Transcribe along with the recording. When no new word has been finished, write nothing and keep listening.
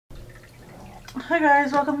Hi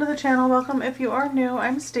guys, welcome to the channel. Welcome if you are new.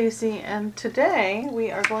 I'm Stacy, and today we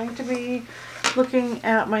are going to be looking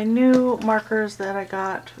at my new markers that I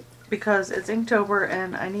got because it's Inktober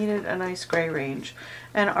and I needed a nice gray range.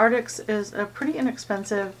 And Arrtx is a pretty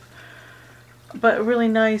inexpensive but really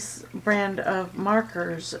nice brand of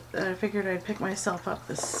markers that I figured I'd pick myself up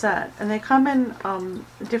this set. And they come in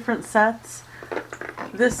different sets.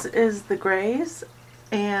 This is the grays.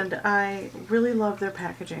 And I really love their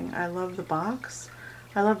packaging. I love the box.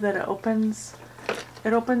 I love that it opens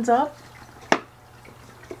up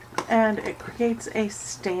and it creates a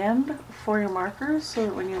stand for your markers so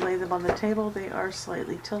that when you lay them on the table they are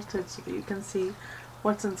slightly tilted so that you can see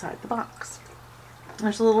what's inside the box.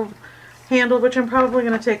 There's a little handle which I'm probably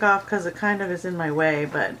going to take off because it kind of is in my way,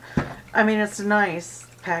 but I mean it's nice.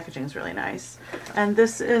 The packaging's really nice. And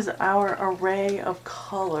this is our array of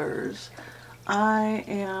colors. I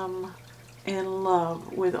am in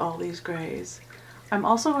love with all these grays. I'm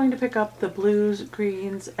also going to pick up the blues,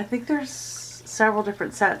 greens. I think there's several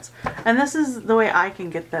different sets. And this is the way I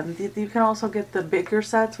can get them. You can also get the bigger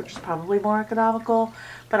sets, which is probably more economical,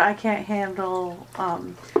 but I can't handle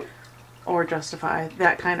or justify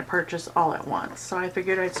that kind of purchase all at once. So I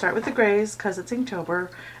figured I'd start with the grays because it's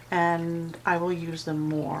Inktober and I will use them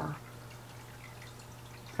more.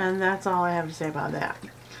 And that's all I have to say about that.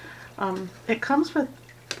 It comes with,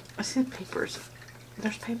 I see papers.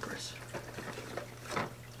 There's papers.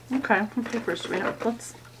 Okay, what papers do we have?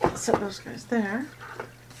 Let's set those guys there.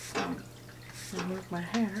 Remove my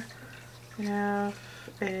hair. We have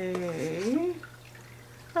a,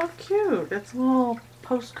 how cute. It's a little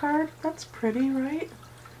postcard. That's pretty, right?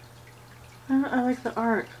 I like the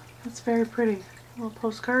art. That's very pretty. A little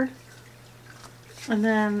postcard. And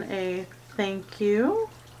then a thank you.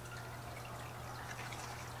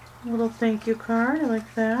 Little thank you card, I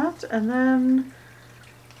like that. And then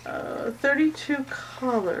 32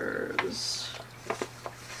 colors.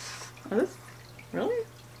 Oh, this really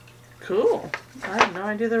cool. I had no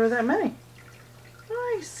idea there were that many.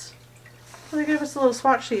 Nice. Well, they gave us a little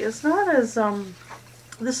swatch sheet. It's not as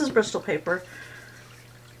this is Bristol paper.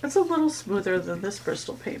 It's a little smoother than this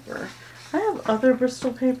Bristol paper. I have other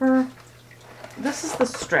Bristol paper. This is the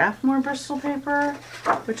Strathmore Bristol paper,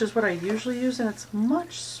 which is what I usually use, and it's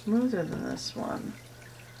much smoother than this one.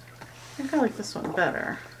 I think I like this one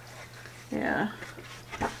better. Yeah.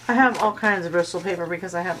 I have all kinds of Bristol paper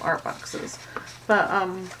because I have art boxes. But,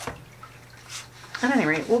 at any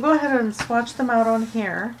rate, we'll go ahead and swatch them out on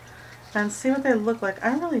here and see what they look like.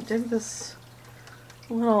 I really dig this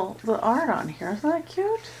the art on here. Isn't that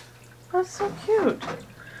cute? That's so cute.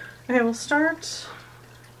 Okay, we'll start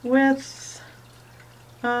with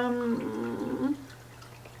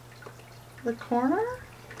the corner,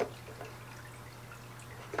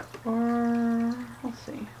 or let's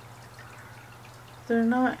see, they're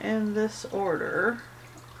not in this order,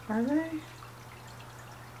 are they?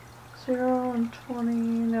 0 and 20,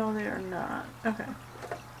 no they are not. Okay,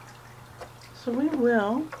 so we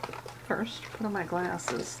will first put on my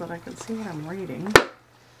glasses so that I can see what I'm reading.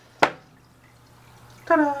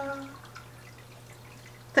 Ta-da!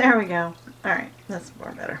 There we go. Alright, that's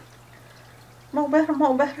more better. More better,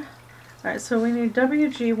 more better. Alright, so we need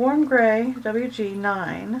WG, warm gray, WG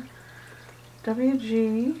 9.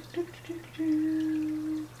 WG,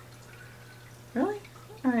 really?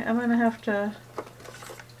 Alright, I'm gonna have to,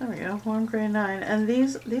 there we go, warm gray 9. And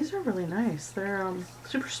these are really nice. They're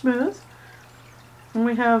super smooth. And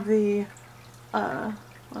we have the,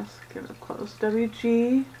 let's get it close,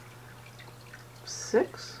 WG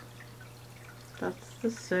 6. That's the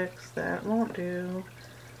 6, that won't do.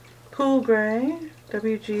 Cool gray,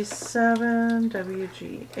 WG7,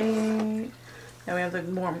 WG8, and we have the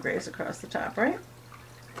warm grays across the top, right?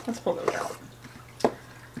 Let's pull those out.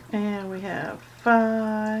 And we have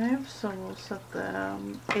 5, so we'll set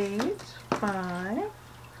them 8, 5,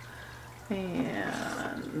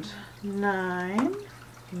 and 9,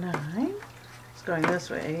 9. It's going this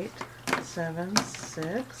way, 8, 7,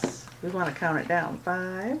 6. We want to count it down,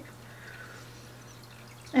 5.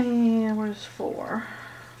 And where's 4?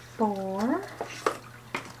 4,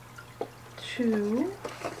 2,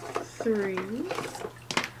 3,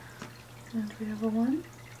 and we have a 1.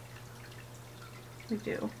 We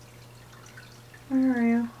do. Where are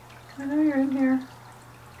you? I know you're in here.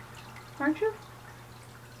 Aren't you?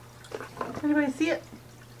 Anybody see it?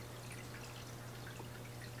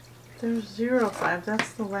 There's 0, 5.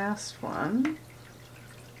 That's the last one.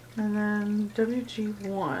 And then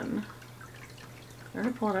WG1. Did I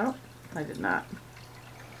pull it out? I did not.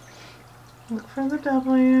 Look for the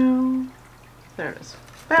W. There it is.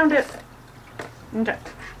 Found it. Okay.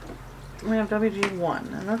 we have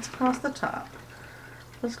WG1, and that's across the top.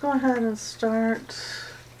 Let's go ahead and start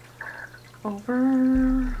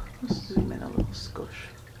over. Let's zoom in a little squish.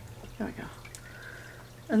 There we go.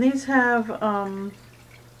 And these have,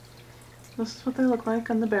 this is what they look like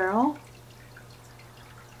on the barrel.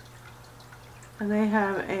 And they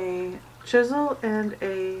have a chisel and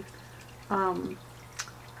a, I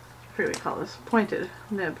forget what you call this, pointed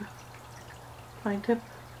nib. Point tip.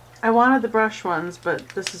 I wanted the brush ones, but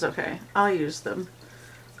this is okay. I'll use them.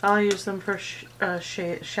 I'll use them for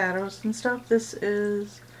shadows and stuff. This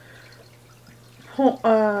is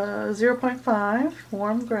 0.5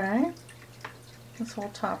 warm gray. This whole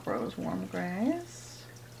top row is warm grays.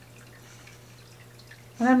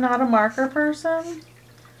 And I'm not a marker person,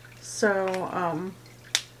 so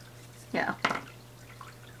yeah.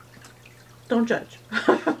 Don't judge.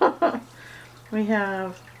 We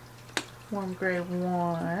have warm gray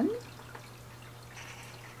 1.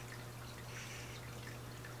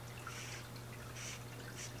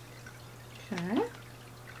 Okay.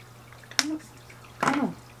 Kind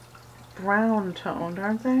of brown toned,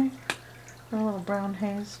 aren't they? A little brown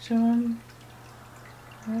haze to them.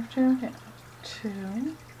 Yeah,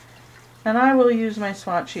 2. And I will use my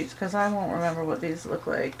swatch sheets because I won't remember what these look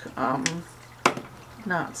like not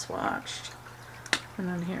swatched. And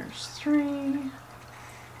then here's 3.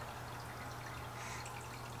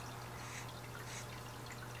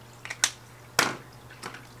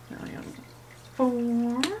 Now we have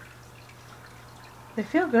 4. They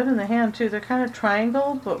feel good in the hand too. They're kind of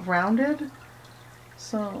triangle but rounded,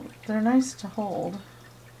 so they're nice to hold.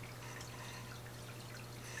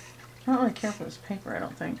 I don't really care for this paper, I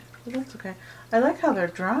don't think, but that's okay. I like how they're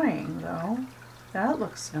drying though. That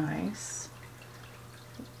looks nice.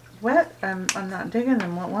 Wet, I'm not digging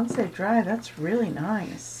them. Once they dry, that's really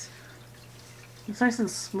nice. It's nice and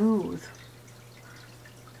smooth.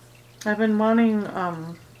 I've been wanting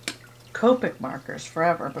Copic markers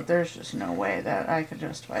forever, but there's just no way that I could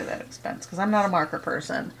justify that expense because I'm not a marker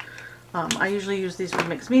person. I usually use these for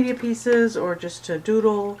mixed media pieces or just to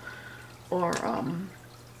doodle, or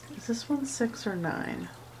is this one 6 or 9?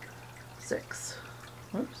 6.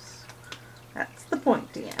 Whoops. That's the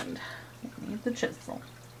pointy end. I need the chisel.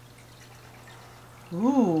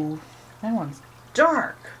 Ooh, that one's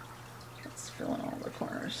dark. Let's fill in all the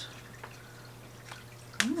corners.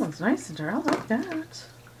 That one's nice and dark. I like that.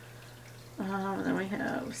 Then we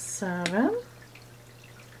have 7.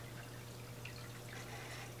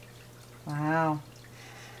 Wow.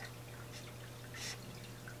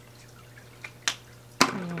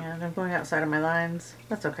 And I'm going outside of my lines.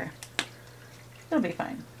 That's okay. It'll be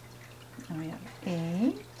fine. And we have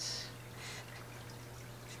 8,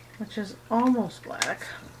 which is almost black.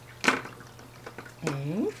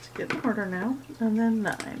 8, get in order now. And then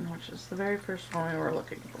 9, which is the very first one we were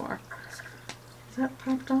looking for. Is that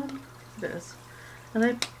popped on? It is.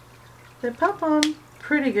 And they pop on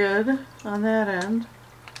pretty good on that end.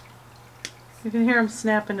 You can hear them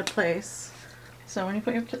snap into place. So when you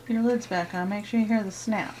put your lids back on, make sure you hear the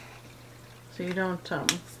snap, so you don't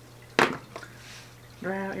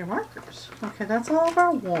dry out your markers. Okay, that's all of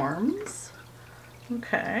our warms.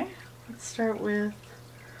 Okay, let's start with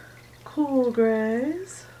cool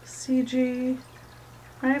grays. CG,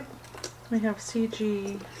 right? We have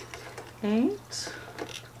CG 8,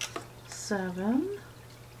 7,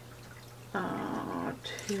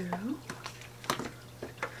 2,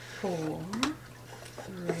 4,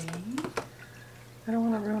 3. I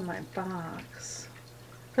don't want to ruin my box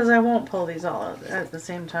because I won't pull these all out at the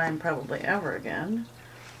same time probably ever again.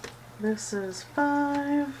 This is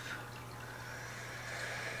 5,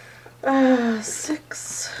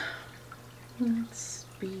 6. That's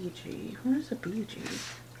BG. Where's a BG?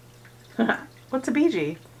 What's a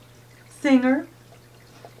BG? Singer.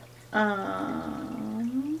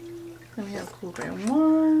 Then we have Cool Gray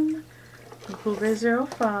 1, and Cool Gray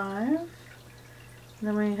 05. And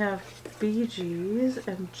then we have BGs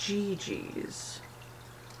and GGs.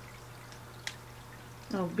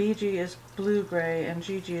 Oh, BG is blue gray and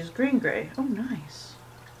GG is green gray. Oh, nice.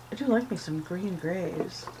 I do like me some green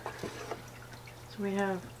grays. So we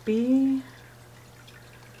have BG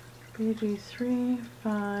 3,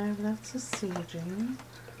 5. That's a CG.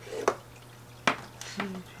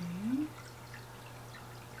 CG.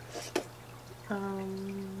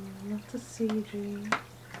 That's a CG.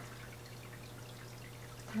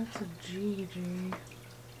 That's a GG.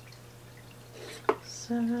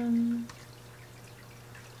 7.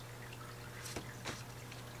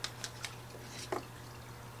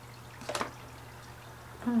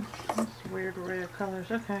 Oh, that's a weird array of colors.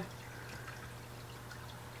 Okay.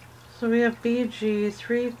 So we have BG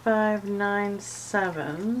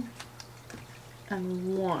 3597.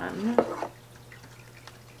 and 1.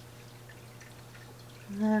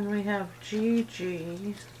 And then we have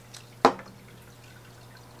GG.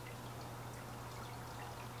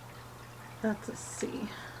 That's a C.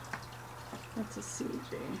 That's a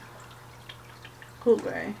CG. Cool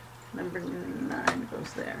gray. Number 9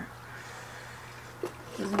 goes there.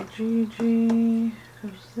 And the GG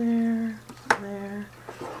goes there, there.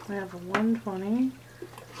 We have a 120,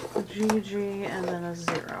 a GG, and then a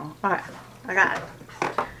 0. Alright, I got it.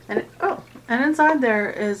 And and inside there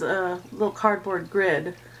is a little cardboard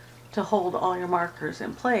grid to hold all your markers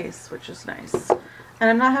in place, which is nice. And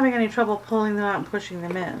I'm not having any trouble pulling them out and pushing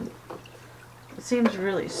them in. It seems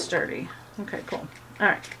really sturdy. Okay, cool.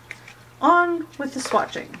 Alright, on with the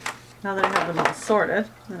swatching. Now that I have them all sorted,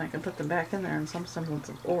 then I can put them back in there in some semblance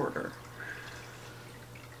of order.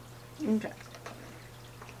 Okay.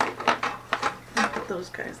 I'll put those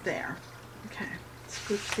guys there. Okay,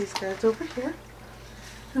 scooch these guys over here.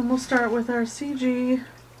 And we'll start with our CG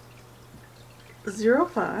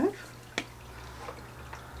 05.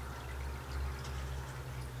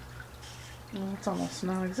 Well, it's almost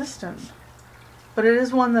non-existent. But it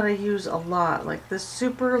is one that I use a lot. Like this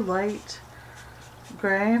super light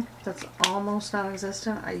gray that's almost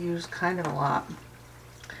non-existent, I use kind of a lot.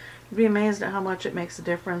 You'd be amazed at how much it makes a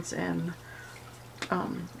difference in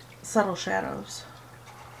subtle shadows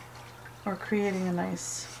or creating a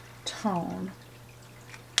nice tone.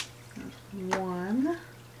 There's 1,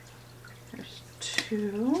 there's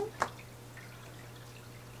 2,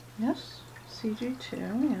 yes, CG2,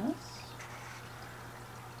 yes,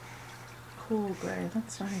 cool gray,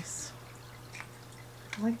 that's nice,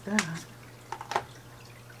 I like that.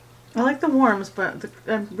 I like the warms, but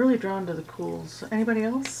I'm really drawn to the cools. Anybody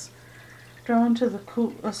else drawn to the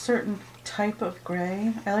cool, a certain type of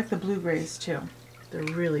gray? I like the blue grays too. They're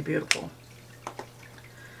really beautiful.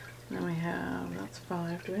 Then we have, that's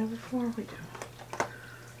 5. Do we have a 4? We do.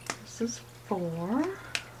 This is 4.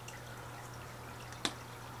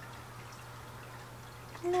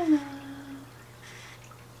 And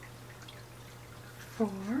 4.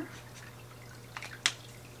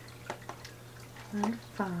 And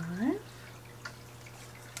 5.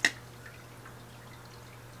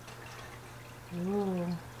 Ooh,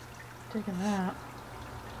 digging that.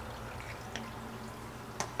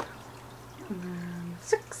 And then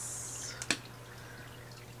 6.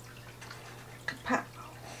 Kapow.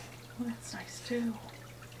 Oh, that's nice too.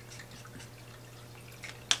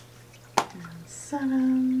 And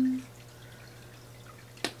 7.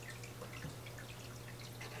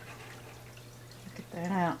 Get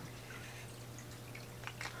that out.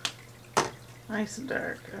 Nice and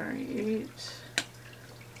dark. Alright, 8.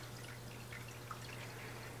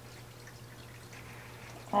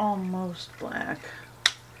 Almost black.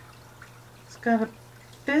 It's got a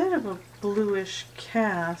bit of a bluish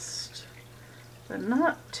cast, but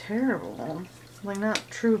not terrible. Like not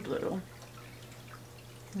true blue.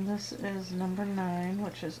 And this is number 9,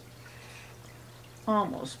 which is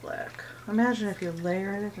almost black. Imagine if you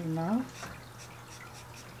layered it enough,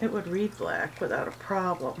 it would read black without a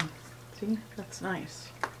problem. See, that's nice.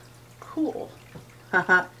 Cool.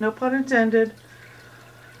 Haha, no pun intended.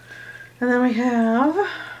 And then we have,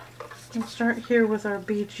 we'll start here with our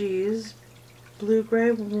BGs. Blue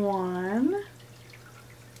gray 1.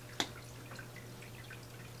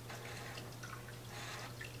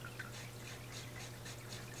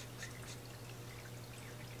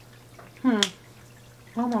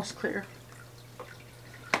 Almost clear.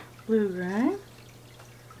 Blue gray. And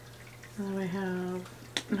then we have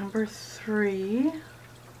number 3.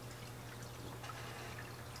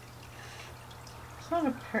 It's not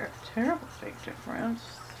a terrible big difference.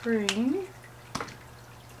 3.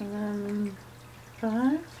 And then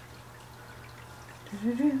 5.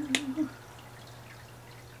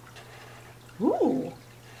 Ooh!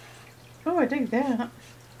 Oh, I dig that.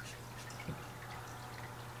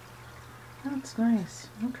 That's nice.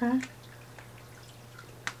 Okay.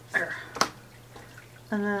 There.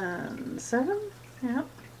 And then 7. Yep.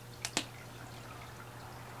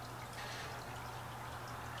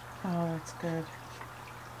 Oh, that's good.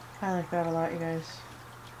 I like that a lot, you guys.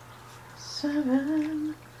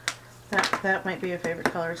 7. That might be a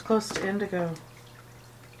favorite color. It's close to indigo.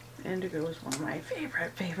 Indigo is one of my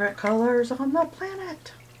favorite colors on the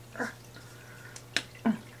planet.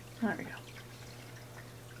 There we go.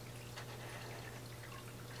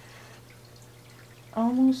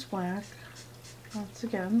 Almost black, once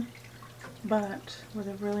again, but with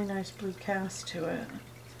a really nice blue cast to it.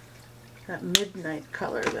 That midnight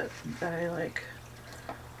color that I like.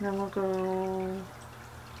 And then we'll go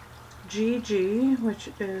GG, which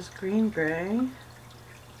is green gray,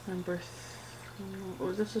 number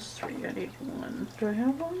Oh, this is 3. I need 1. Do I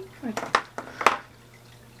have 1? I do.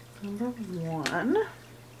 Number 1.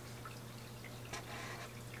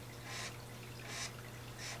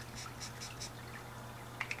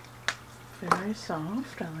 Very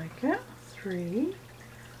soft. I like it. 3.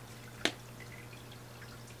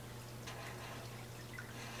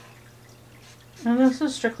 And this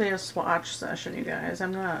is strictly a swatch session, you guys.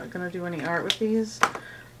 I'm not going to do any art with these.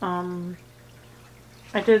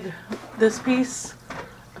 I did this piece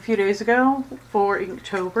a few days ago for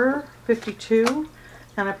Inktober 52,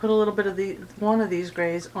 and I put a little bit of one of these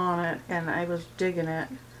grays on it, and I was digging it.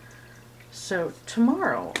 So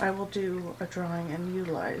tomorrow I will do a drawing and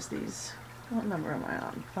utilize these. What number am I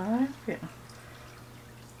on? 5? Yeah.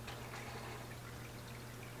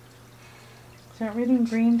 Is that reading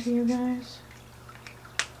green to you guys?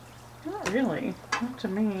 Not really. Not to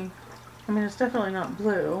me. I mean, it's definitely not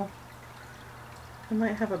blue. It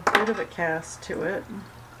might have a bit of a cast to it.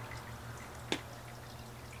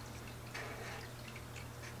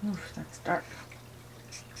 Oof, that's dark.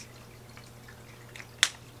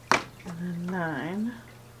 And then 9.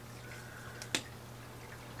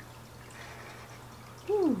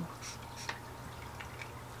 Ooh.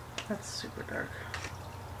 That's super dark.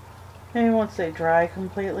 Maybe I won't say dry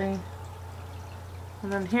completely.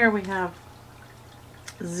 And then here we have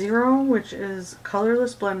 0, which is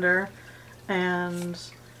colorless blender, and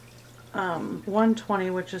 120,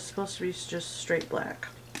 which is supposed to be just straight black.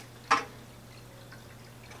 Oh,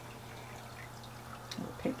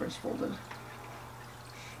 the paper's folded.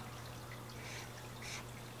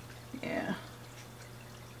 Yeah.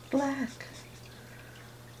 Black.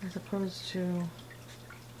 As opposed to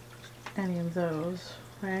any of those,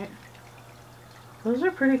 right? Those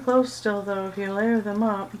are pretty close still though if you layer them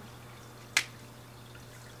up.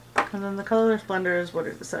 And then the colorless blender is what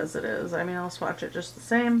it says it is. I mean, I'll swatch it just the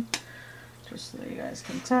same, just so that you guys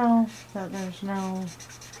can tell that there's no...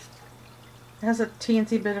 It has a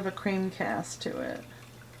teensy bit of a cream cast to it.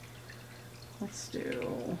 Let's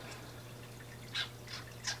do...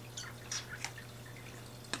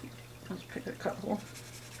 Let's pick a couple.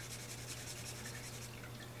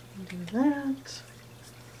 Do that.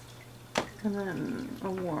 And then a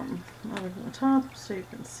warm over the top so you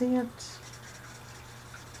can see it.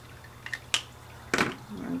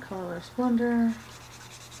 And then colorless blender.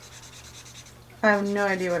 I have no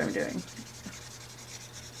idea what I'm doing.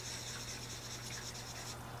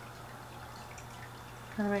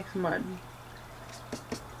 Kind of makes mud.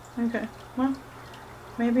 Okay, well,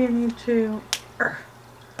 maybe I need to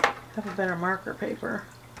have a better marker paper.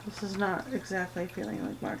 This is not exactly feeling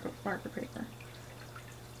like marker paper.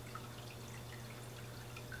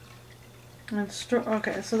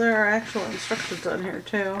 Okay, so there are actual instructions on here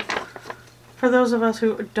too. For those of us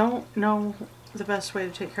who don't know the best way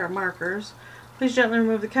to take care of markers, please gently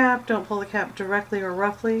remove the cap. Don't pull the cap directly or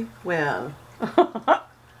roughly. Well, I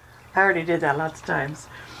already did that lots of times.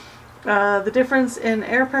 The difference in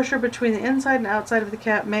air pressure between the inside and outside of the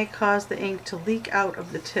cap may cause the ink to leak out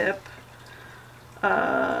of the tip.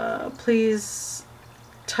 Please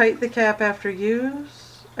tighten the cap after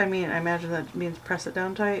use. I imagine that means press it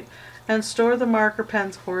down tight. And store the marker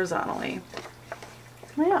pens horizontally.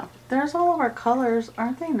 Yeah, there's all of our colors.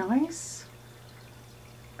 Aren't they nice?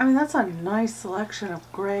 I mean, that's a nice selection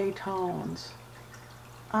of gray tones.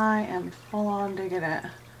 I am full on digging it.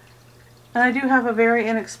 And I do have a very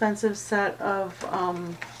inexpensive set of, I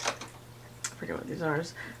forget what these are,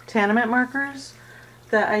 Taniment markers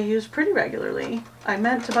that I use pretty regularly. I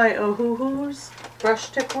meant to buy Ohuhu's brush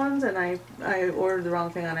tip ones, and I ordered the wrong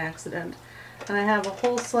thing on accident. And I have a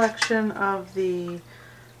whole selection of the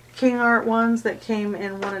King Art ones that came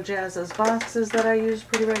in one of Jazz's boxes that I use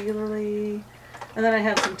pretty regularly. And then I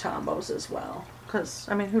have some Tombos as well. Because,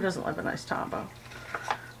 I mean, who doesn't love a nice Tombow?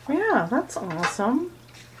 Yeah, that's awesome.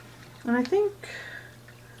 And I think,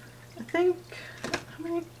 how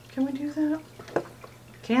many, can we do that?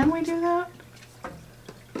 Can we do that?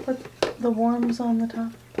 Put the warms on the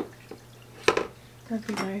top. That'd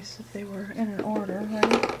be nice if they were in an order,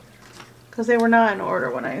 right? Because they were not in order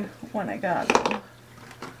when I got them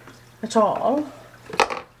at all.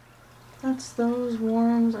 That's those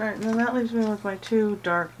warms. Alright, and then that leaves me with my 2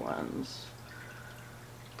 dark ones.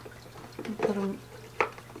 Put them,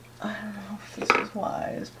 I don't know if this is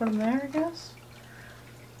wise. Put them there, I guess.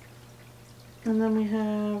 And then we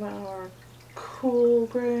have our cool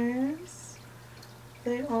grays.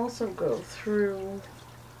 They also go through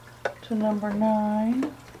to number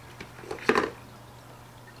 9.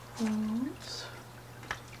 Oops.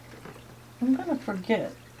 I'm gonna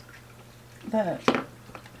forget that.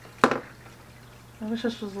 I wish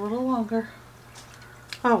this was a little longer.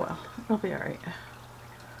 Oh well, it'll be alright.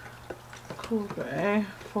 Cool gray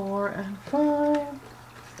 4 and 5.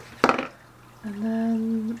 And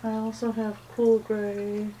then I also have cool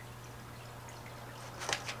gray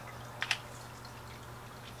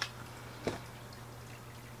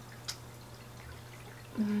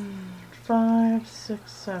 5,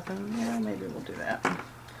 6, 7. Yeah, maybe we'll do that.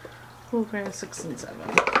 Cool gray 6 and 7.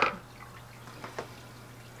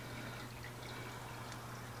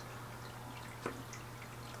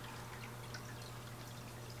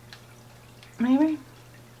 Maybe?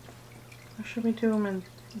 Or should we do them in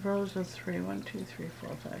rows of 3? 1, 2, 3, 4,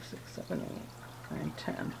 5, 6, 7, 8, 9,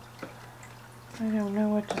 10. I don't know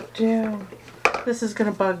what to do. This is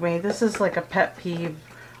gonna bug me. This is like a pet peeve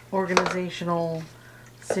organizational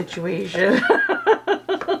situation.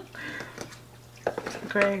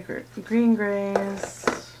 Green grays.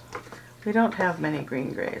 We don't have many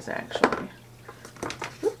green grays actually.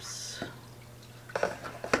 Oops.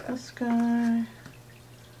 This guy.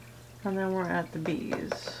 And then we're at the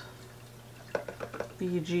B's.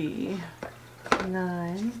 BG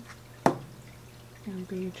 9 and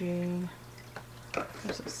BG.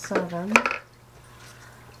 There's a 7.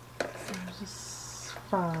 There's a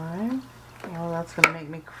 5. Oh, that's gonna make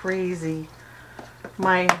me crazy.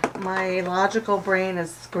 My logical brain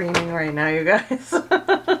is screaming right now, you guys.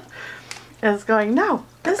 It's going, no,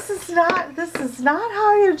 this is not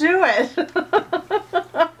how you do it.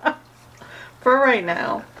 For right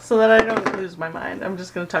now, so that I don't lose my mind. I'm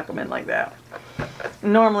just gonna tuck them in like that.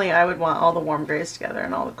 Normally I would want all the warm grays together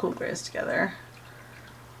and all the cool grays together.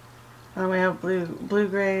 And then we have blue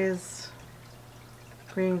grays,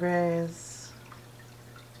 green grays.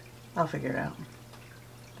 I'll figure it out.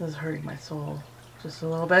 This is hurting my soul just a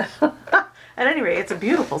little bit. At any rate, it's a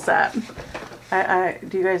beautiful set.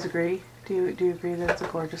 Do you guys agree? Do you agree that it's a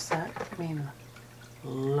gorgeous set? I mean,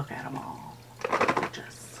 look at them all.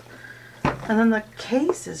 Gorgeous. And then the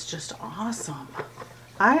case is just awesome.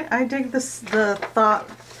 I dig the thought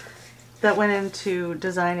that went into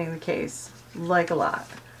designing the case, like, a lot.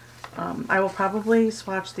 I will probably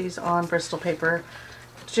swatch these on Bristol paper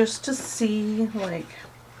just to see, like,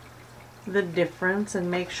 the difference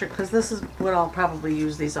and make sure, because this is what I'll probably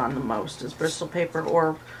use these on the most, is Bristol paper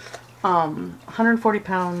or 140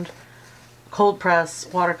 pound cold press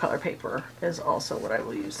watercolor paper is also what I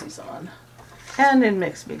will use these on. And in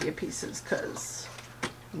mixed media pieces, because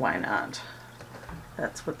why not?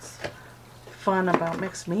 That's what's fun about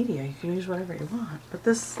mixed media. You can use whatever you want. But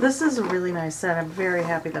this is a really nice set. I'm very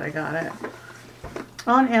happy that I got it.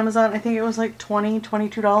 On Amazon, I think it was like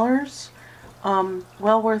 $22.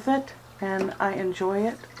 Well worth it. And I enjoy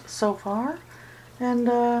it so far. And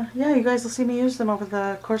yeah, you guys will see me use them over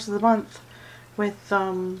the course of the month with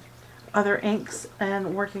other inks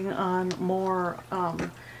and working on more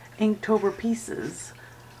Inktober pieces.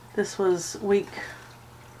 This was week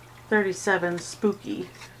 37, Spooky,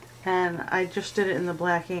 and I just did it in the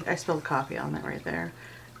black ink. I spilled coffee on that right there.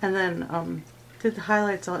 And then did the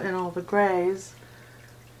highlights in all the grays,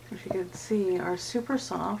 which you can see are super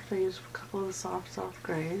soft. I used a couple of the soft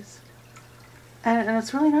grays. And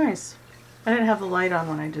it's really nice. I didn't have the light on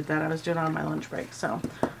when I did that. I was doing it on my lunch break, so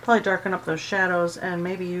probably darken up those shadows and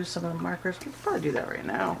maybe use some of the markers. We could probably do that right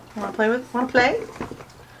now. Want to play?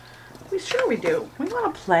 We sure we do. We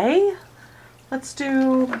want to play. Let's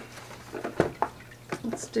do.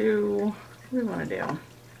 What do we want to do?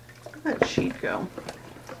 Where'd that sheet go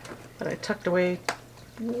that I tucked away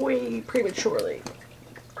way prematurely?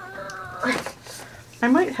 I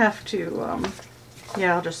might have to.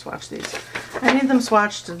 Yeah, I'll just swatch these. I need them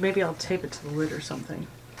swatched, and maybe I'll tape it to the lid or something.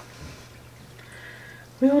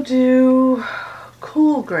 We'll do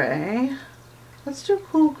cool gray. Let's do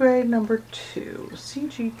cool gray number 2,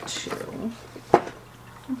 CG2.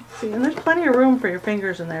 Let's see, and there's plenty of room for your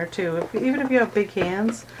fingers in there too. Even if you have big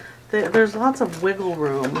hands, there's lots of wiggle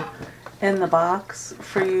room in the box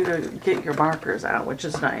for you to get your markers out, which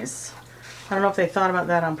is nice. I don't know if they thought about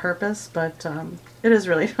that on purpose, but it is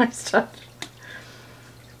really nice touch.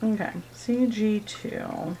 Okay,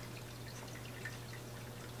 CG2.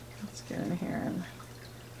 Let's get in here and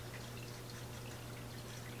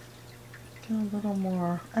do a little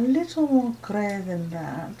more gray than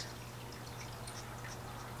that.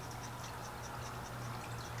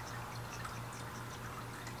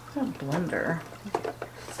 A blender.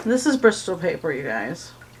 This is Bristol paper, you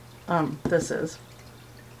guys. This is.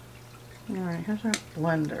 Alright, here's our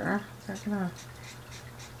blender. Is that gonna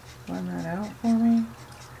blend that out for me?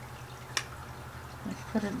 Let's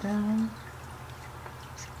put it down.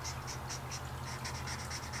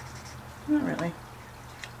 Not really.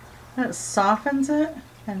 That softens it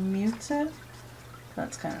and mutes it,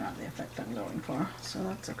 That's kind of not the effect I'm going for, so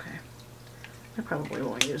that's okay. I probably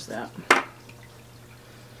won't use that.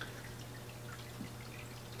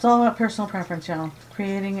 It's all about personal preference, y'all.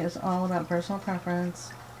 Creating is all about personal preference.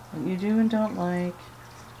 What you do and don't like.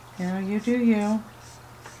 You know, you do you.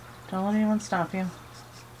 Don't let anyone stop you.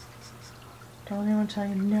 Don't let anyone tell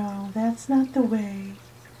you, no, that's not the way.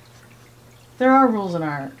 There are rules in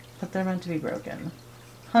art, but they're meant to be broken.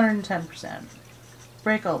 110%.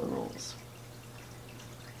 Break all the rules.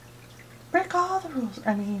 Break all the rules.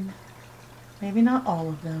 I mean, maybe not all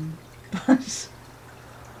of them, but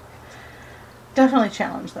definitely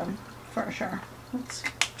challenge them, for sure. Let's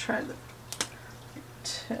try the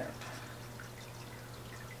tip.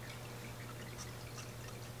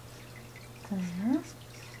 There.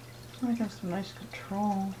 I got some nice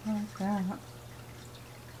control. I like that.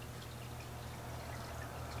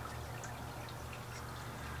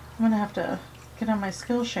 I'm gonna have to get on my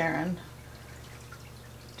Skillshare and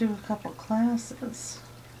do a couple classes,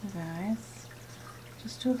 you guys.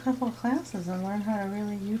 Just do a couple of classes and learn how to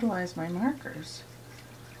really utilize my markers.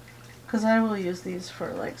 Because I will use these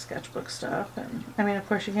for like sketchbook stuff, and I mean, of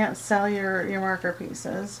course, you can't sell your marker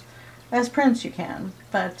pieces. As prints, you can,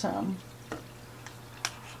 but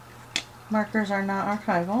markers are not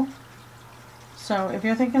archival. So if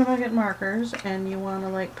you're thinking about getting markers and you want to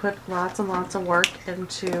like put lots and lots of work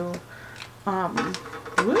into,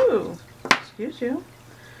 excuse you,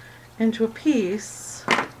 into a piece,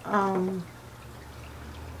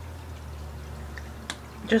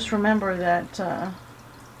 just remember that I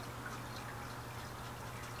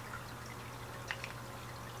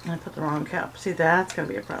put the wrong cap. See, that's going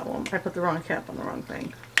to be a problem. I put the wrong cap on the wrong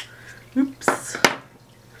thing. Oops.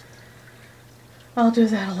 I'll do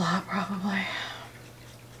that a lot, probably.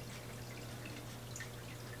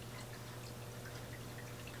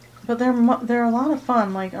 But they're a lot of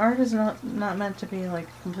fun. Like, art is not meant to be like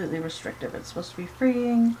completely restrictive. It's supposed to be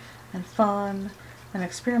freeing and fun and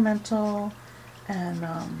experimental and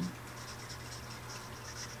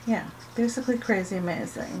yeah, basically crazy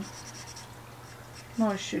amazing. I'm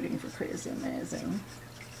always shooting for crazy amazing.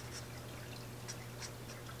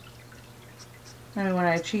 I mean, when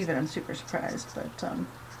I achieve it, I'm super surprised, but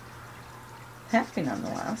happy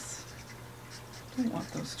nonetheless. Don't want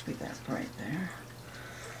those to be that bright there.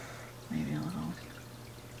 Maybe a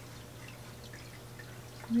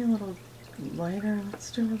little lighter. Let's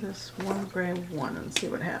do this one gray one and see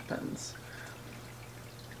what happens.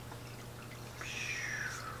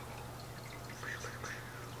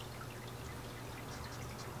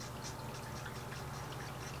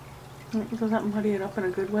 Does that muddy it up in a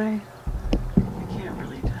good way? I can't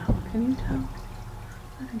really tell. Can you tell?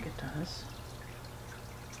 I think it does.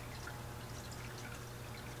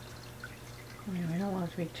 I mean, we don't want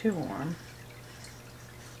it to be too warm.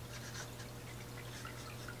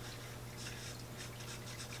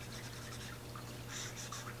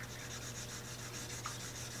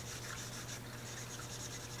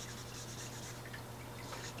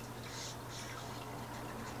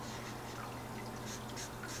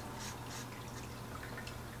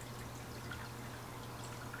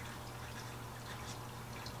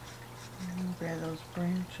 Grab those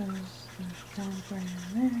branches. There's one branch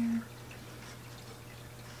there.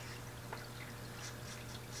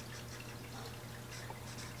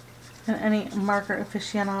 And any marker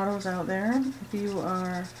aficionados out there, if you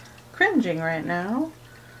are cringing right now,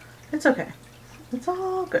 it's okay. It's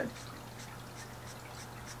all good.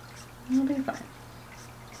 It'll be fine.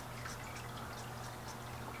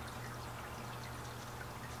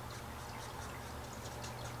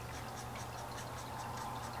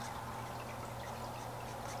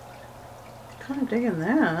 Kind of digging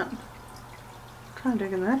that. Kind of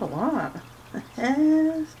digging that a lot.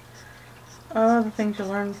 Oh, the things you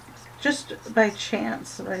learn just by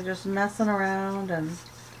chance, by just messing around and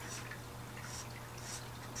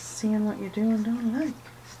seeing what you do and don't like.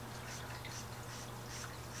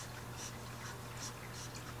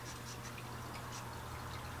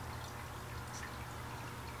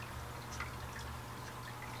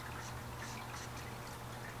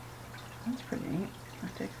 That's pretty neat. I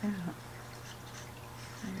take that.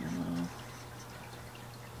 Maybe a little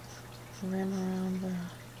rim around the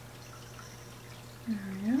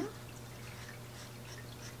area.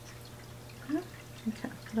 Yep. Okay,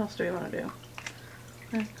 what else do we want to do?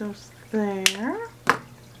 That goes there. That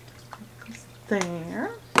goes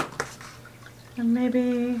there. And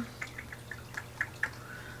maybe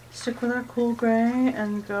stick with our cool gray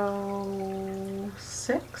and go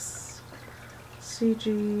 6.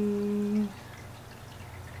 CG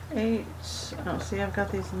 8. Oh, see, I've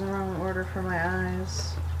got these in the wrong order for my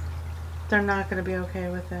eyes. They're not going to be okay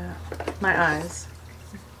with that. My eyes.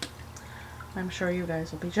 I'm sure you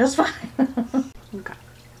guys will be just fine. Okay.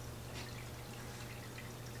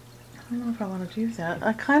 I don't know if I want to do that.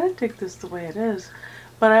 I kind of dig this the way it is,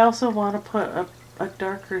 but I also want to put a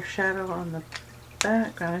darker shadow on the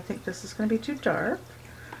background. I think this is going to be too dark.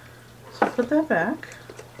 So put that back.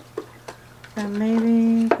 And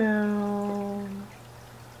maybe go...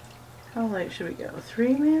 How light should we go?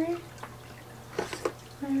 3 maybe?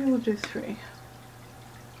 Maybe we'll do 3.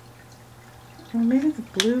 Or maybe the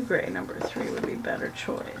blue-gray number 3 would be a better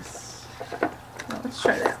choice. Well, let's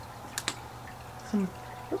try that. Some...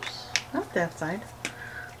 Oops. Not that side.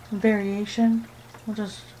 Some variation. We'll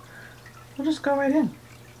just go right in.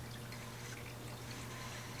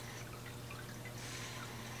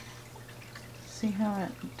 See how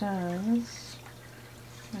it does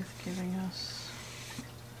with giving us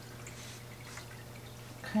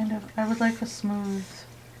kind of, I would like a smooth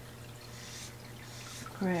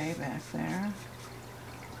gray back there.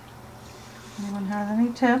 Anyone have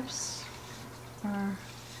any tips or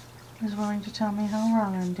is willing to tell me how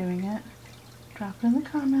wrong I'm doing it? Drop it in the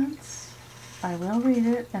comments. I will read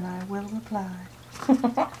it and I will reply.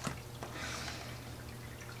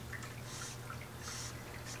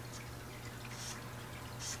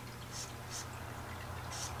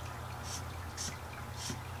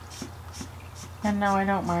 And no, I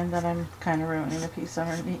don't mind that I'm kind of ruining the piece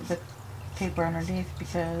underneath, the paper underneath,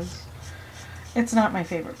 because it's not my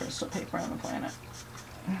favorite bristol paper on the planet.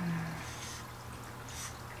 All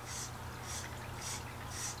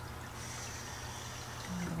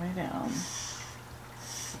the way down.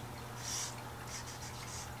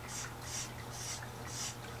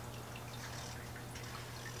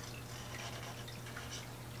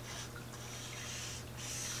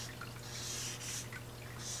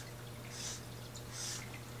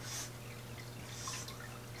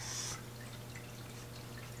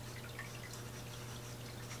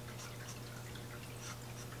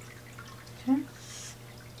 Okay.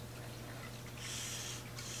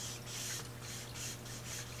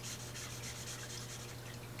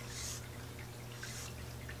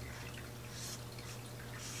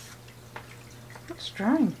 It's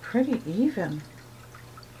drawing pretty even.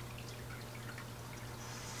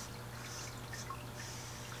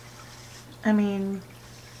 I mean,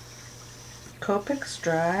 Copics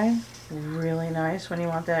dry really nice when you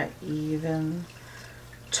want that even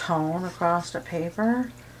tone across the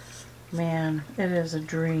paper. Man, it is a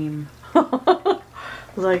dream.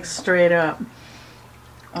 Like straight up.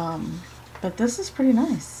 But this is pretty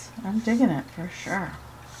nice. I'm digging it for sure.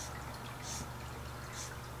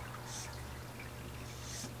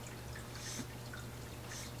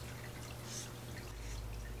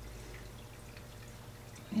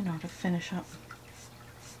 You know, to finish up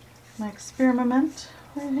my experiment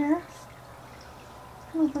right here.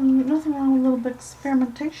 Nothing wrong with a little bit of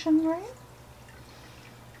experimentation, right?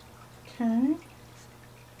 Okay.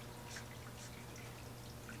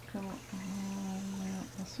 Go all the way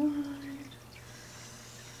up the side.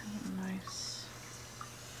 Nice,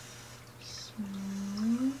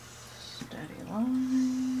 smooth, steady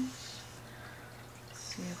lines. Let's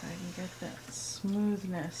see if I can get that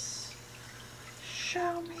smoothness.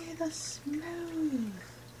 Show me the smooth.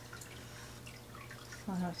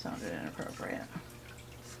 Oh, that sounded inappropriate.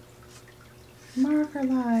 Marker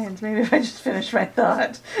lines. Maybe if I just finish my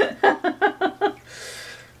thought.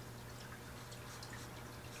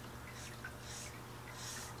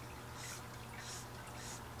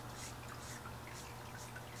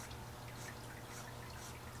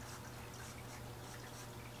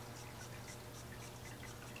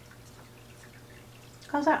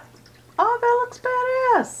 How's that? Oh, that looks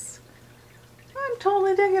badass. I'm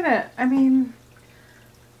totally digging it. I mean,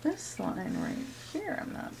 this line right here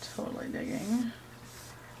I'm not totally digging.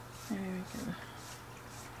 Maybe we could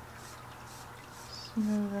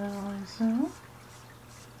smooth it out like so.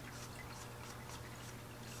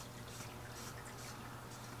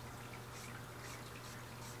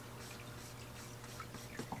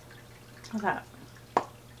 How's that?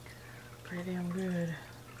 Pretty damn good.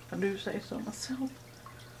 If I do say so myself.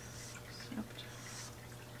 Except,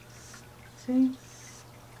 see?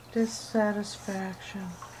 Dissatisfaction.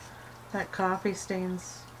 That coffee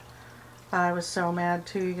stains. I was so mad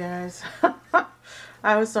too, you guys.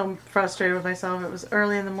 I was so frustrated with myself. It was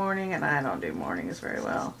early in the morning and I don't do mornings very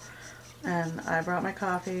well. And I brought my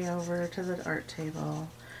coffee over to the art table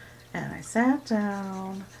and I sat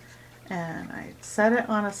down and I set it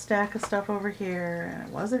on a stack of stuff over here and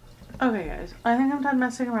it wasn't. Okay guys, I think I'm done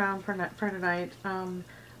messing around for tonight.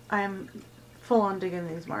 I'm full on digging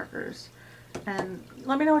these markers. And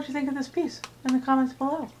let me know what you think of this piece in the comments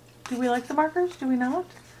below. Do we like the markers? Do we not?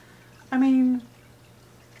 I mean,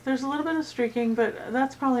 There's a little bit of streaking, but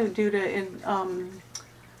that's probably due to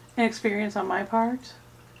inexperience on my part.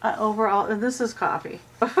 Overall, and this is coffee.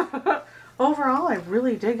 Overall, I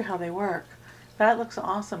really dig how they work. That looks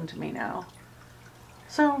awesome to me now.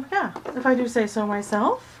 So yeah, if I do say so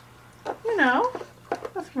myself, you know,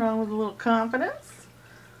 nothing wrong with a little confidence.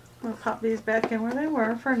 I'm going to pop these back in where they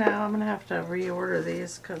were for now. I'm going to have to reorder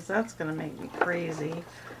these because that's going to make me crazy.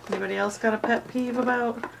 Anybody else got a pet peeve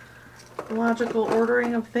about logical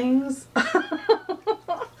ordering of things?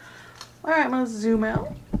 Alright, I'm going to zoom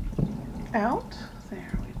out.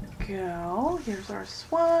 There we go. Here's our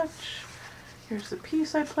swatch. Here's the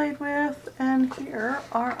piece I played with. And here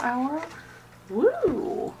are our,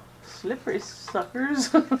 woo, slippery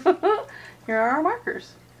suckers. Here are our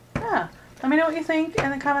markers. Yeah. Let me know what you think in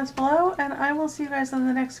the comments below, and I will see you guys in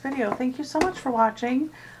the next video. Thank you so much for watching.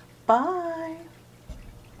 Bye.